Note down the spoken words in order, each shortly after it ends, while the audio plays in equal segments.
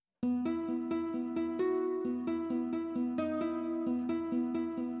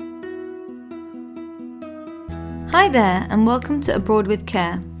Hi there, and welcome to Abroad with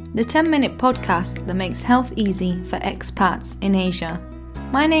Care, the 10-minute podcast that makes health easy for expats in Asia.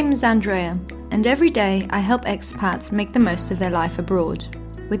 My name is Andrea, and every day I help expats make the most of their life abroad.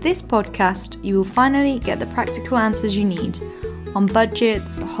 With this podcast, you will finally get the practical answers you need on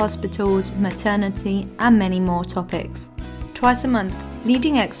budgets, hospitals, maternity, and many more topics. Twice a month,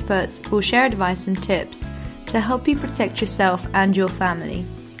 leading experts will share advice and tips to help you protect yourself and your family.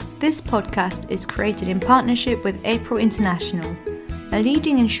 This podcast is created in partnership with April International, a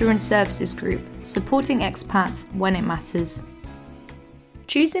leading insurance services group supporting expats when it matters.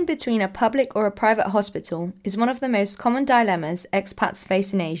 Choosing between a public or a private hospital is one of the most common dilemmas expats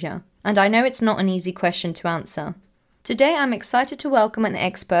face in Asia, and I know it's not an easy question to answer. Today I'm excited to welcome an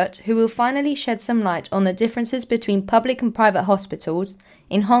expert who will finally shed some light on the differences between public and private hospitals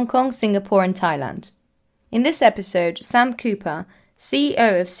in Hong Kong, Singapore and Thailand. In this episode, Sam Cooper,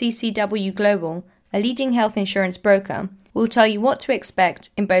 CEO of CCW Global, a leading health insurance broker, will tell you what to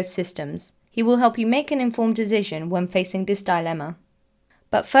expect in both systems. He will help you make an informed decision when facing this dilemma.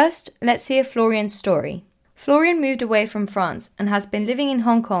 But first, let's hear Florian's story. Florian moved away from France and has been living in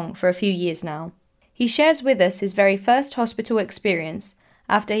Hong Kong for a few years now. He shares with us his very first hospital experience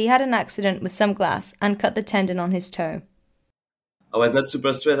after he had an accident with some glass and cut the tendon on his toe. I was not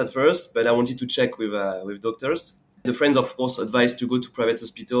super stressed at first, but I wanted to check with doctors. The friends, of course, advised to go to private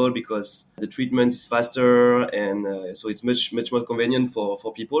hospital because the treatment is faster and so it's much more convenient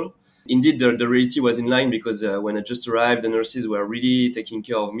for people. Indeed, the reality was in line because when I just arrived, the nurses were really taking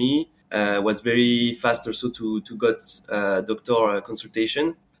care of me. Was very fast also to get doctor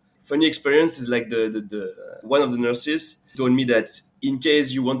consultation. Funny experience is like the one of the nurses told me that in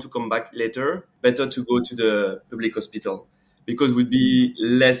case you want to come back later, better to go to the public hospital because it would be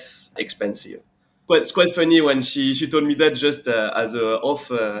less expensive. But it's quite funny when she told me that just as a off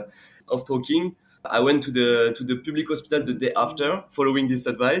talking. I went to the public hospital the day after, following this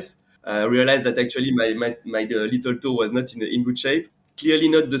advice. I realized that actually my little toe was not in good shape. Clearly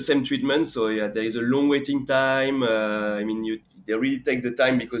not the same treatment, so yeah, there is a long waiting time. They really take the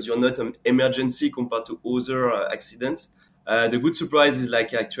time because you're not an emergency compared to other accidents. The good surprise is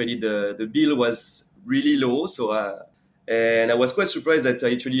like actually the bill was really low, so. And I was quite surprised that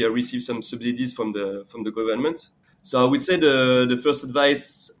I actually received some subsidies from the government. So I would say the first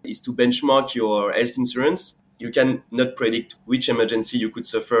advice is to benchmark your health insurance. You can not predict which emergency you could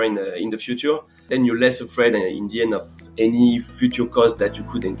suffer in the future. Then you're less afraid in the end of any future cost that you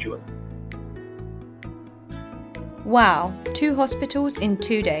could incur. Wow, 2 hospitals in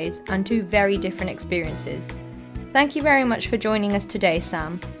 2 days and 2 very different experiences. Thank you very much for joining us today,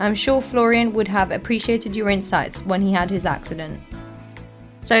 Sam. I'm sure Florian would have appreciated your insights when he had his accident.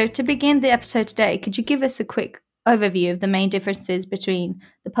 So to begin the episode today, could you give us a quick overview of the main differences between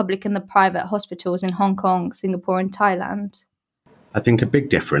the public and the private hospitals in Hong Kong, Singapore and Thailand? I think a big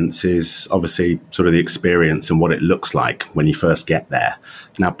difference is obviously sort of the experience and what it looks like when you first get there.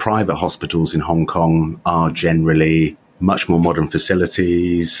 Now, private hospitals in Hong Kong are generally much more modern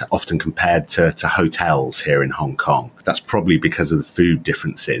facilities, often compared to hotels here in Hong Kong. That's probably because of the food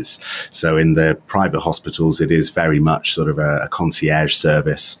differences. So in the private hospitals, it is very much sort of a concierge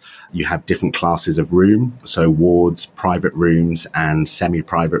service. You have different classes of room, so wards, private rooms and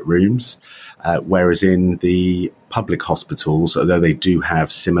semi-private rooms. Whereas in the public hospitals, although they do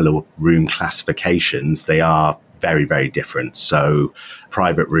have similar room classifications, they are very, very different. So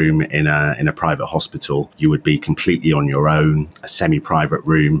private room in a private hospital, you would be completely on your own. A semi-private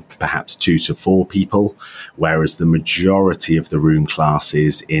room, perhaps 2 to 4 people, whereas the majority of the room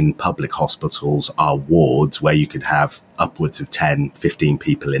classes in public hospitals are wards where you could have upwards of 10, 15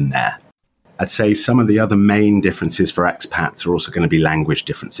 people in there. I'd say some of the other main differences for expats are also going to be language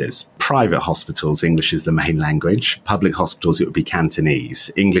differences. Private hospitals, English is the main language. Public hospitals, it would be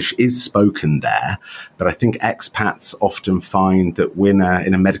Cantonese. English is spoken there, but I think expats often find that when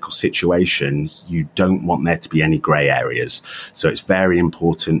in a medical situation, you don't want there to be any grey areas. So it's very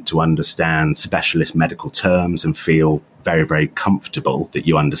important to understand specialist medical terms and feel very, very comfortable that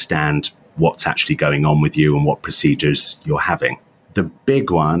you understand what's actually going on with you and what procedures you're having. The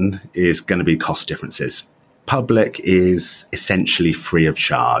big one is going to be cost differences. Public is essentially free of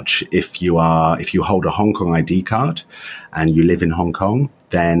charge. If you hold a Hong Kong ID card and you live in Hong Kong,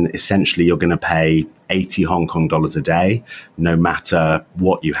 then essentially you're going to pay 80 Hong Kong dollars a day, no matter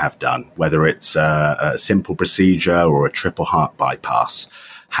what you have done, whether it's a simple procedure or a triple heart bypass.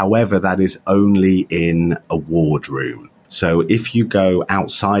 However, that is only in a ward room. So if you go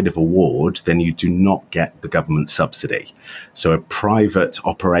outside of a ward, then you do not get the government subsidy. So a private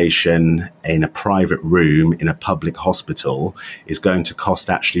operation in a private room in a public hospital is going to cost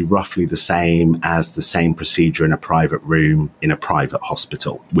actually roughly the same as the same procedure in a private room in a private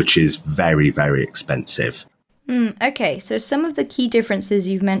hospital, which is very, very expensive. Okay, so some of the key differences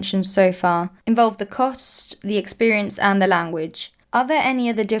you've mentioned so far involve the cost, the experience, and the language. Are there any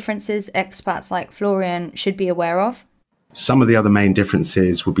other differences expats like Florian should be aware of? Some of the other main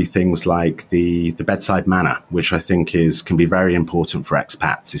differences would be things like the bedside manner, which I think can be very important for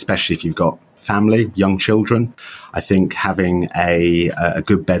expats, especially if you've got family, young children. I think having a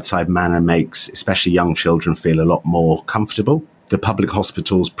good bedside manner makes especially young children feel a lot more comfortable. The public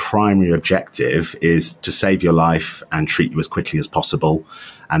hospital's primary objective is to save your life and treat you as quickly as possible,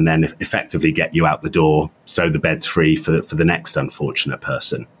 and then effectively get you out the door so the bed's free for the next unfortunate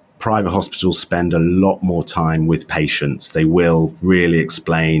person. Private hospitals spend a lot more time with patients. They will really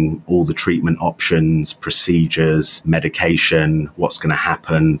explain all the treatment options, procedures, medication, what's going to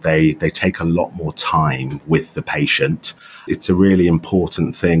happen. They take a lot more time with the patient. It's a really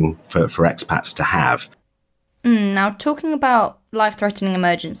important thing for expats to have. Now, talking about life-threatening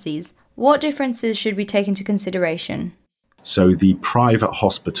emergencies, what differences should we take into consideration? So the private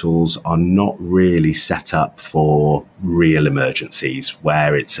hospitals are not really set up for real emergencies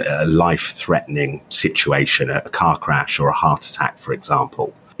where it's a life-threatening situation, a car crash or a heart attack, for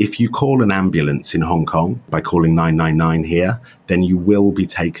example. If you call an ambulance in Hong Kong by calling 999 here, then you will be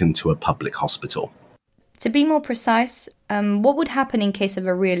taken to a public hospital. To be more precise, what would happen in case of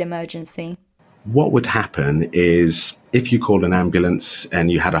a real emergency? What would happen is if you call an ambulance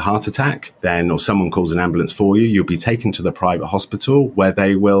and you had a heart attack, or someone calls an ambulance for you, you'll be taken to the private hospital where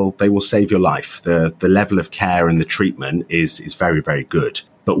they will save your life. The level of care and the treatment is very, very good.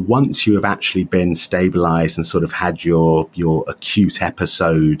 But once you have actually been stabilized and sort of had your acute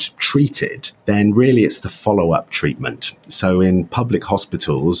episode treated, then really it's the follow-up treatment. So in public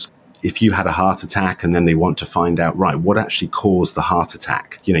hospitals, if you had a heart attack and then they want to find out, right, what actually caused the heart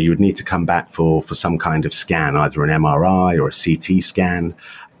attack? You would need to come back for some kind of scan, either an MRI or a CT scan.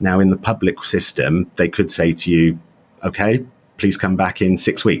 Now, in the public system, they could say to you, okay, please come back in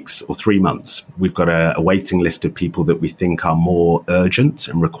 6 weeks or 3 months. We've got a waiting list of people that we think are more urgent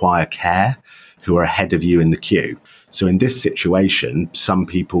and require care who are ahead of you in the queue. So in this situation, some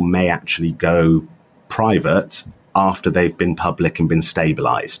people may actually go private after they've been public and been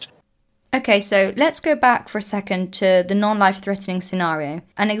stabilized. Okay, so let's go back for a second to the non-life-threatening scenario,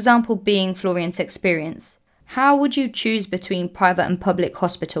 an example being Florian's experience. How would you choose between private and public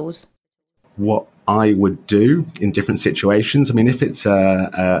hospitals? What I would do in different situations, if it's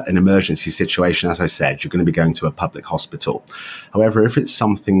an emergency situation, as I said, you're going to be going to a public hospital. However, if it's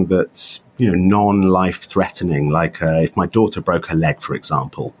something that's non-life-threatening, like if my daughter broke her leg, for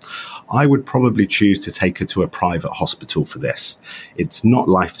example, I would probably choose to take her to a private hospital for this. It's not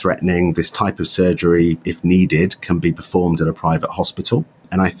life-threatening. This type of surgery, if needed, can be performed at a private hospital.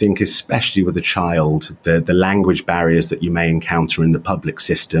 And I think especially with a child, the language barriers that you may encounter in the public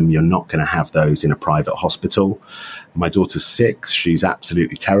system, you're not going to have those in a private hospital. My daughter's 6. She's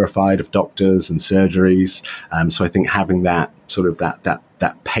absolutely terrified of doctors and surgeries. So I think having that sort of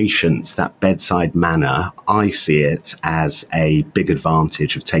that patience, that bedside manner, I see it as a big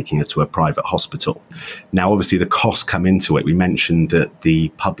advantage of taking her to a private hospital. Now, obviously, the costs come into it. We mentioned that the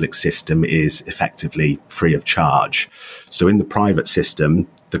public system is effectively free of charge. So in the private system,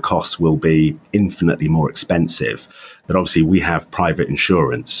 the costs will be infinitely more expensive. But obviously, we have private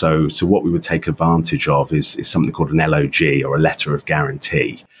insurance. So what we would take advantage of is something called an LOG, or a letter of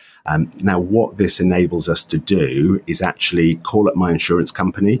guarantee. Now, what this enables us to do is actually call up my insurance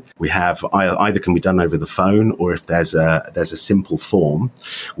company. We have either can be done over the phone, or if there's a simple form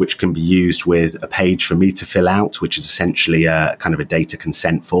which can be used with a page for me to fill out, which is essentially a kind of a data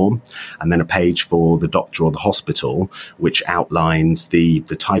consent form, and then a page for the doctor or the hospital, which outlines the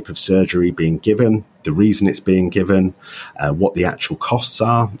type of surgery being given, the reason it's being given, what the actual costs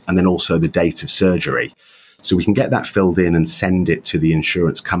are, and then also the date of surgery. So we can get that filled in and send it to the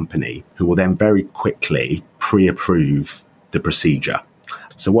insurance company, who will then very quickly pre-approve the procedure.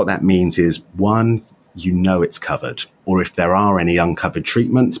 So what that means is, one, it's covered. Or if there are any uncovered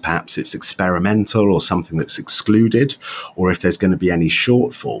treatments, perhaps it's experimental or something that's excluded, or if there's going to be any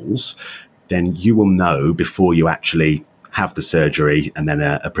shortfalls, then you will know before you actually have the surgery and then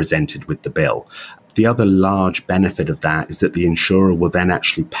are presented with the bill. The other large benefit of that is that the insurer will then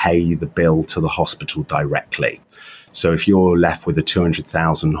actually pay the bill to the hospital directly. So if you're left with a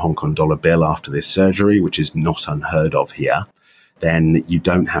 200,000 Hong Kong dollar bill after this surgery, which is not unheard of here, then you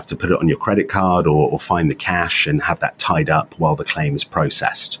don't have to put it on your credit card or find the cash and have that tied up while the claim is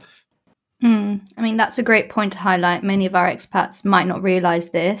processed. I mean, that's a great point to highlight. Many of our expats might not realise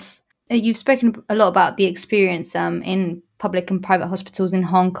this. You've spoken a lot about the experience in public and private hospitals in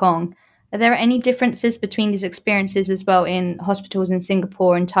Hong Kong. Are there any differences between these experiences as well in hospitals in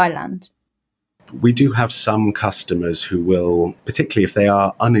Singapore and Thailand? We do have some customers who will, particularly if they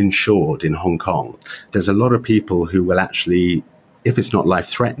are uninsured in Hong Kong, there's a lot of people who will actually, if it's not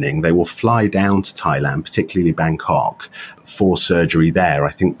life-threatening, they will fly down to Thailand, particularly Bangkok, for surgery there.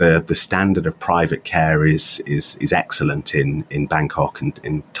 I think the standard of private care is excellent in Bangkok and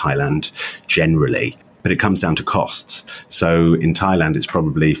in Thailand generally, but it comes down to costs. So in Thailand, it's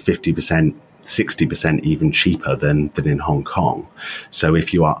probably 50%, 60% even cheaper than in Hong Kong. So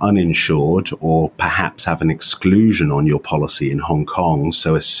if you are uninsured or perhaps have an exclusion on your policy in Hong Kong,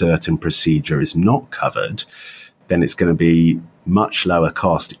 so a certain procedure is not covered, then it's going to be much lower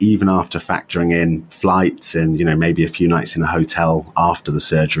cost, even after factoring in flights and, maybe a few nights in a hotel after the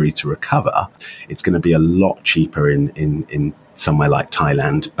surgery to recover. It's going to be a lot cheaper in somewhere like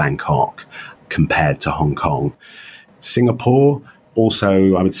Thailand, Bangkok, compared to Hong Kong. Singapore,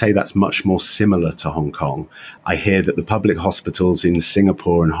 also, I would say that's much more similar to Hong Kong. I hear that the public hospitals in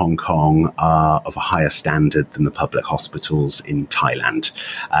Singapore and Hong Kong are of a higher standard than the public hospitals in Thailand.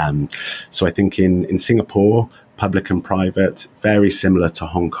 So I think in Singapore, public and private, very similar to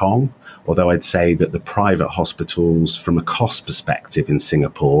Hong Kong, although I'd say that the private hospitals, from a cost perspective in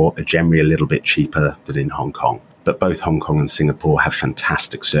Singapore, are generally a little bit cheaper than in Hong Kong. But both Hong Kong and Singapore have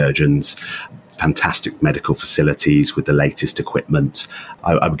fantastic surgeons, fantastic medical facilities with the latest equipment.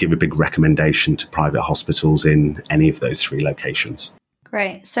 I would give a big recommendation to private hospitals in any of those three locations.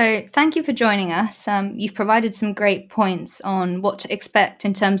 Great. So thank you for joining us. You've provided some great points on what to expect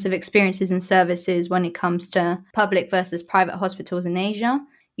in terms of experiences and services when it comes to public versus private hospitals in Asia.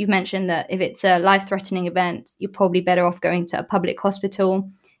 You've mentioned that if it's a life-threatening event, you're probably better off going to a public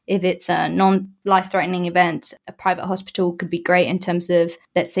hospital. If it's a non-life-threatening event, a private hospital could be great in terms of,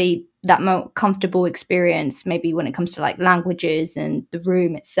 let's say, that more comfortable experience, maybe when it comes to like languages and the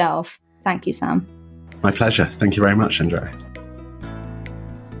room itself. Thank you, Sam. My pleasure. Thank you very much, Andrea.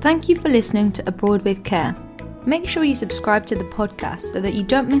 Thank you for listening to Abroad with Care. Make sure you subscribe to the podcast so that you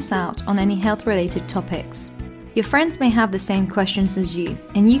don't miss out on any health-related topics. Your friends may have the same questions as you,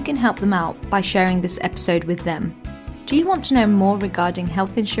 and you can help them out by sharing this episode with them. Do you want to know more regarding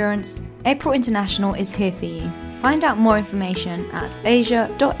health insurance? April International is here for you. Find out more information at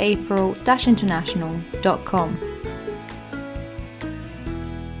asia.april-international.com.